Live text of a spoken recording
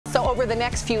over the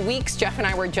next few weeks, Jeff and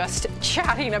I were just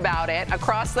chatting about it.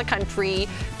 Across the country,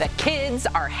 the kids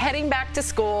are heading back to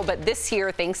school, but this year,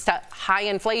 thanks to high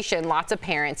inflation, lots of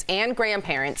parents and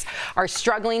grandparents are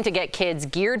struggling to get kids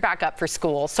geared back up for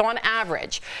school. So on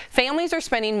average, families are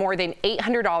spending more than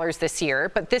 $800 this year,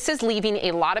 but this is leaving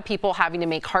a lot of people having to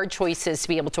make hard choices to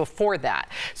be able to afford that.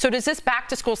 So does this back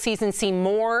to school season seem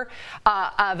more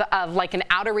of like an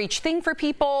out of reach thing for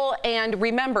people? And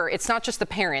remember, it's not just the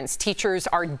parents. Teachers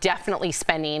are definitely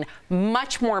spending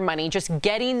much more money just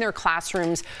getting their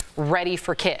classrooms ready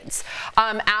for kids.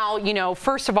 Al, you know,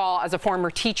 first of all, as a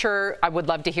former teacher, I would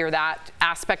love to hear that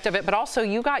aspect of it, but also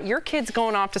you got your kids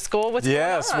going off to school. What's going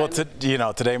on?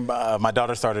 Well, today my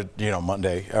daughter started,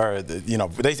 Monday, or,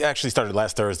 they actually started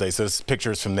last Thursday, so there's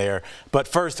pictures from there. But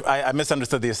first, I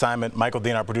misunderstood the assignment. Michael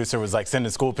Dean, our producer, was like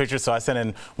sending school pictures, so I sent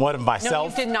in one of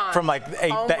myself from like the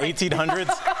 1800s.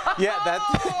 Yeah,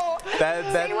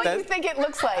 Say what you think it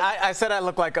looks like. I said I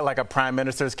look like a prime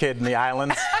minister's kid in the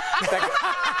islands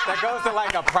that goes to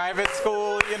like a private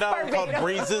school, called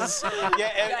Breezes.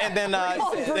 Yeah,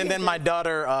 and then my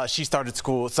daughter, she started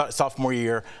school sophomore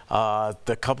year a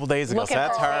couple days ago. So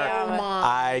that's her.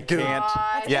 I can't.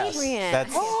 Yes,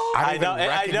 that's. I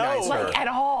know. Like at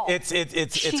all. It's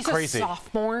She's crazy. A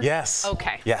sophomore. Yes.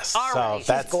 Okay. Yes. All right.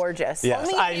 That's gorgeous.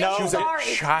 Yes, I know. She's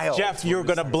a child. Jeff, you're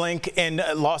gonna blink, and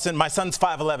Lawson, my son's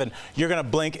 5'11". You're gonna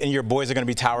blink, and your boys are gonna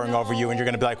be towering over you, and you're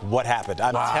gonna be like, "What happened?"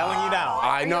 I'm telling you now.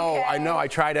 I know. I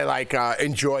try to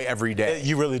enjoy every day.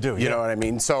 You really do. You know what I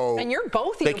mean? So. And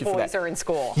both of your boys are in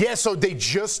school. Yeah. So they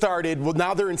just started. Well,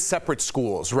 now they're in separate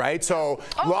schools, right? So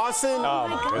Lawson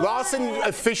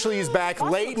officially is back.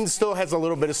 Layton still has a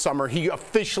little bit of summer. He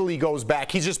officially goes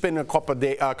back. He's just been a couple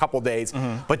days,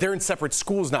 but they're in separate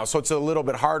schools now, so it's a little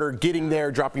bit harder getting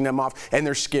there, dropping them off, and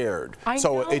they're scared.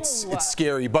 So it's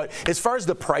scary. But as far as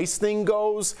the price thing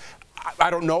goes,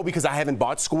 I don't know, because I haven't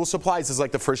bought school supplies. This is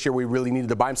like the first year we really needed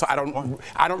to buy them, so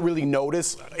I don't really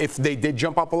notice if they did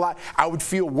jump up a lot. I would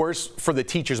feel worse for the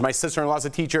teachers. My sister-in-law's a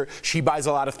teacher. She buys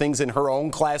a lot of things in her own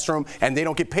classroom, and they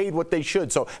don't get paid what they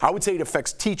should. So I would say it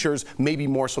affects teachers maybe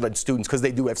more so than students, because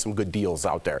they do have some good deals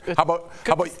out there. How about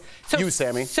you,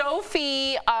 Sammy?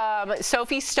 Sophie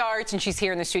starts, and she's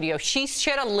here in the studio. She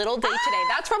had a little day today.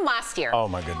 That's from last year. Oh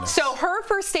my goodness. So her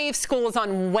first day of school is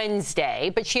on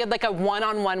Wednesday, but she had like a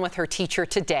one-on-one with her teacher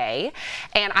today,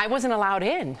 and I wasn't allowed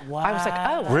in. Wow. I was like,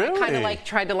 oh, really? I kind of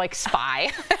tried to spy.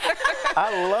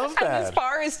 I love that. And as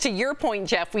far as to your point,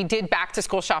 Jeff, we did back to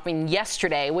school shopping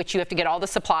yesterday, which you have to get all the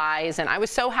supplies, and I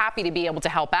was so happy to be able to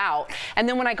help out. And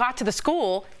then when I got to the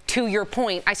school, to your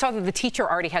point, I saw that the teacher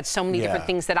already had so many different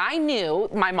things that I knew.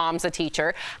 My mom's a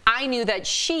teacher. I knew that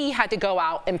she had to go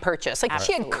out and purchase. Like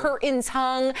she had curtains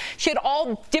hung. She had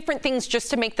all different things just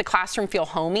to make the classroom feel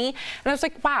homey. And I was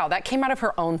like, wow, that came out of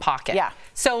her own pocket. Yeah.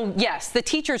 So yes, the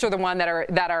teachers are the one that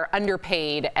are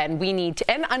underpaid, and we need to,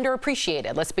 and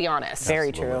underappreciated. Let's be honest.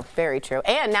 Very true. Very true.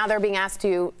 And now they're being asked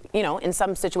to, in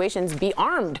some situations, be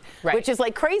armed, which is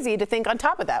like crazy to think on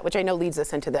top of that, which I know leads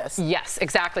us into this. Yes,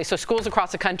 exactly. So schools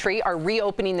across the country are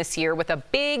reopening this year with a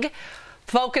big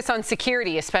focus on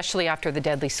security, especially after the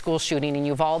deadly school shooting in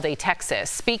Uvalde,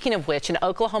 Texas. Speaking of which, an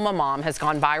Oklahoma mom has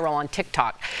gone viral on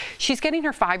TikTok. She's getting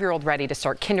her 5-year-old ready to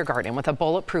start kindergarten with a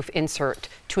bulletproof insert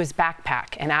to his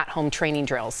backpack and at-home training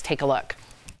drills. Take a look.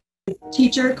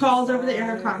 Teacher calls over the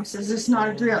intercom, says, "This is not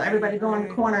a drill. Everybody go in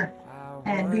the corner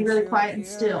and be really quiet and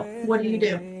still." What do?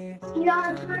 You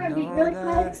don't turn and be really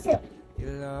quiet and still.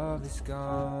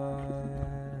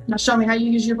 Now show me how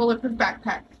you use your bulletproof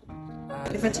backpack.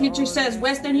 If a teacher says,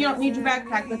 "Weston, you don't need your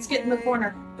backpack, let's get in the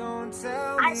corner,"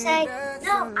 I say,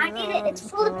 "No, I need it. It's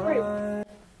bulletproof."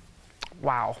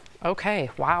 Wow. Okay.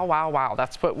 Wow.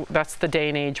 That's the day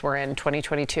and age we're in,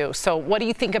 2022. So what do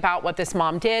you think about what this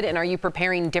mom did, and are you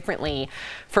preparing differently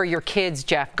for your kids,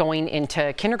 Jeff, going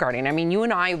into kindergarten? I mean, you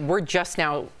and I, we're just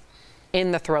now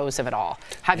in the throes of it all.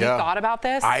 Have you thought about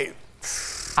this?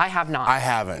 I have not. I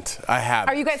haven't.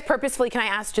 Are you guys purposefully, can I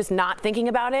ask, just not thinking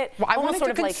about it? Well, I wanted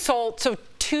to consult. So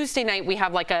Tuesday night we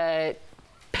have like a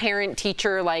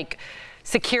parent-teacher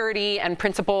security and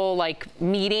principal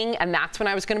meeting, and that's when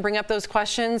I was going to bring up those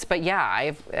questions. But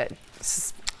yeah,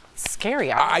 it's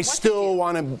scary. I still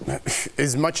want to,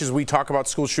 as much as we talk about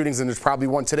school shootings, and there's probably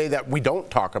one today that we don't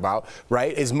talk about,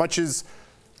 right? As much as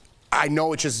I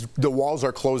know it's just the walls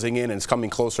are closing in and it's coming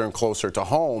closer and closer to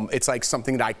home, it's like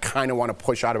something that I kind of want to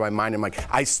push out of my mind. I'm like,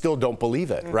 I still don't believe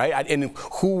it, right? And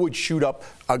who would shoot up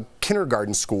a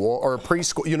kindergarten school or a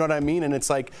preschool? You know what I mean? And it's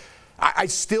like, I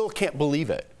still can't believe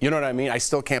it. You know what I mean? I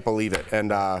still can't believe it.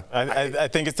 And I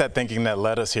think it's that thinking that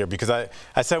led us here, because I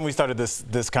said when we started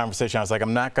this conversation, I was like,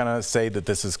 I'm not gonna say that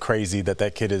this is crazy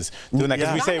that kid is doing that,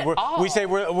 because we say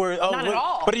we're not at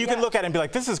all. But you can look at it and be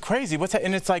like, this is crazy. What's that?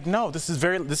 And it's like, no, this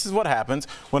is what happens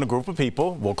when a group of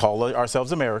people, we'll call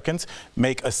ourselves Americans,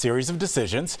 make a series of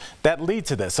decisions that lead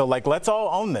to this. So like, let's all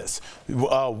own this.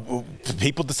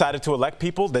 People decided to elect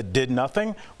people that did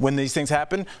nothing when these things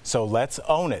happen. So let's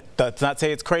own it. Let's not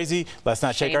say it's crazy. Let's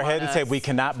not shake our head and say we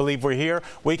cannot believe we're here.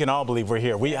 We can all believe we're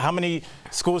here. How many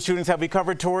school shootings have we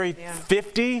covered, Tori?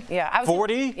 50? Yeah.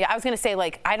 40? I was going to say,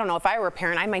 like, I don't know, if I were a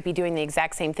parent, I might be doing the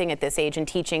exact same thing at this age and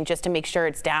teaching just to make sure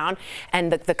it's down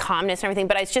and the calmness and everything.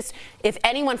 But it's just, if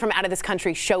anyone from out of this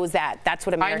country shows that, that's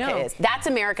what America is. That's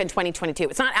America in 2022.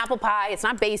 It's not apple pie. It's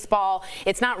not baseball.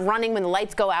 It's not running when the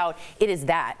lights go out. It is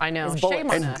that. I know. Shame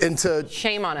on us.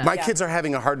 Shame on us. My kids are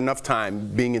having a hard enough time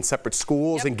being in separate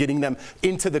schools and getting them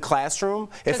into the classroom.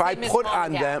 If I put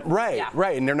on them,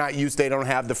 right, and they're not used, they don't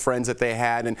have the friends that they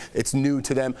had, and it's new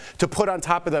to them, to put on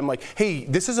top of them like, hey,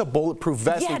 this is a bulletproof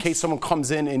vest in case someone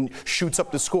comes in and shoots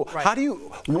up the school. How do you,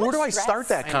 where do I start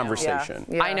that conversation?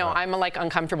 I know, I'm like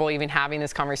uncomfortable even having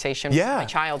this conversation with my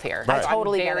child here. I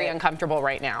totally I'm very uncomfortable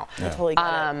right now. I totally get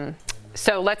it.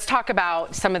 So let's talk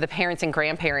about some of the parents and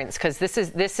grandparents, because this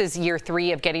is year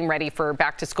 3 of getting ready for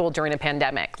back to school during a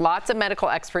pandemic. Lots of medical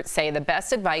experts say the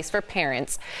best advice for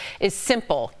parents is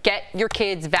simple: get your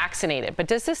kids vaccinated. But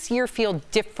does this year feel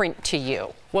different to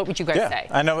you? What would you guys say?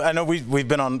 I know we've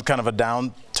been on kind of a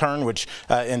downturn, which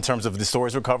in terms of the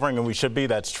stories we're covering, and we should be.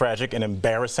 That's tragic and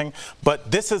embarrassing. But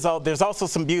this is there's also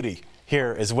some beauty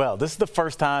here as well. This is the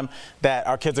first time that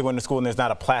our kids are going to school and there's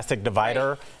not a plastic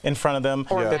divider in front of them,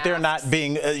 that they're not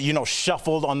being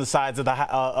shuffled on the sides of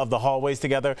the hallways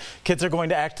together. Kids are going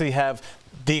to actually have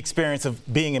the experience of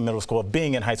being in middle school, of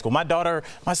being in high school.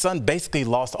 My son basically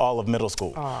lost all of middle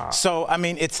school. So, I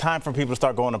mean, it's time for people to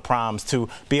start going to proms, to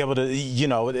be able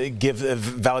to, give a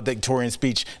valedictorian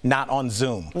speech, not on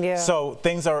Zoom. So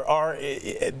things are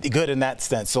good in that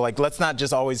sense. So, like, let's not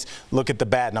just always look at the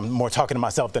bad, and I'm more talking to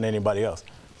myself than anybody else.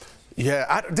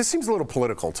 Yeah, this seems a little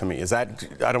political to me. I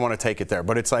don't want to take it there,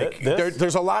 but it's like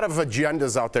there's a lot of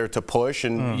agendas out there to push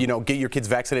and, get your kids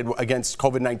vaccinated against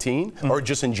COVID-19 or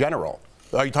just in general.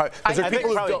 Are you talking? I think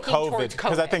probably COVID,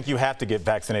 because I think you have to get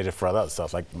vaccinated for other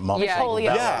stuff like mumps. I don't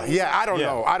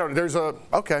know.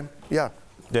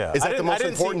 Yeah. Is that the most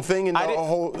important thing in the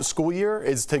whole school year?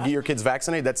 Is to get your kids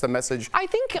vaccinated? That's the message. I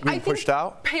think pushed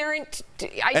out.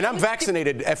 And I'm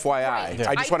vaccinated, FYI.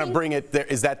 I just want to bring it there.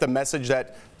 Is that the message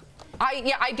that?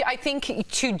 I think,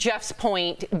 to Jeff's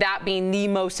point, that being the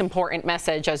most important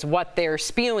message as what they're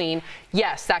spewing,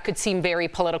 yes, that could seem very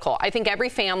political. I think every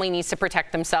family needs to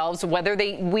protect themselves,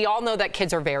 we all know that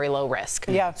kids are very low risk.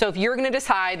 So if you're going to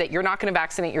decide that you're not going to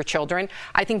vaccinate your children,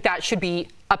 I think that should be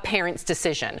a parent's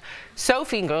decision.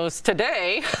 Sophie goes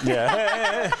today.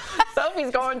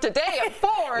 Sophie's going today at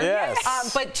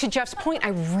 4. But to Jeff's point, I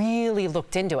really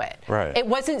looked into it. It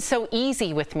wasn't so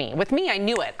easy with me. With me, I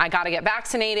knew it. I got to get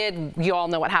vaccinated. You all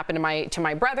know what happened to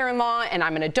my brother-in-law, and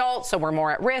I'm an adult, so we're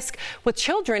more at risk. With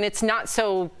children, it's not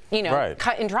so,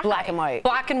 cut and dry. Black and white.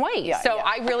 Black and white.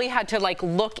 I really had to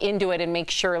look into it and make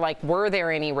sure were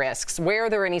there any risks? Were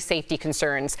there any safety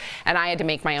concerns? And I had to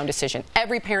make my own decision.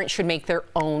 Every parent should make their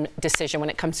own decision when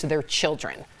it comes to their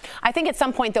children. I think at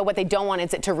some point, though, what they don't want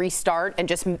is it to restart and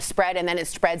just spread, and then it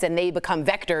spreads and they become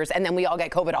vectors, and then we all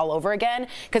get COVID all over again.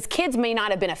 Because kids may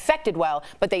not have been affected well,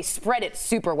 but they spread it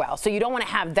super well. So you don't want to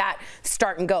have that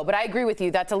start and go. But I agree with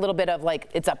you. That's a little bit of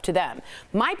it's up to them.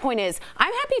 My point is,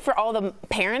 I'm happy for all the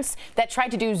parents that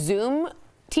tried to do Zoom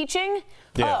teaching.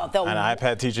 And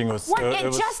iPad teaching was...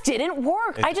 It just didn't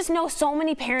work. I just know so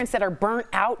many parents that are burnt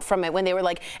out from it when they were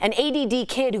an ADD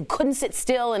kid who couldn't sit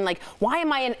still and why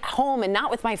am I at home and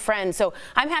not with my friends? So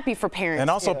I'm happy for parents. And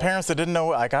also parents that didn't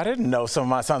know, I didn't know some of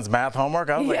my son's math homework.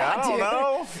 I was I don't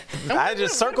know. I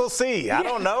just circle C. I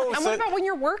don't know. And what about when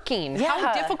you're working?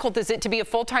 How difficult is it to be a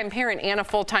full-time parent and a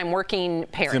full-time working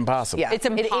parent? It's impossible. It's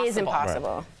impossible. It is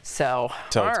impossible. So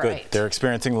it's good. They're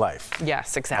experiencing life.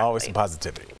 Yes, exactly. Always some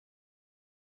positivity.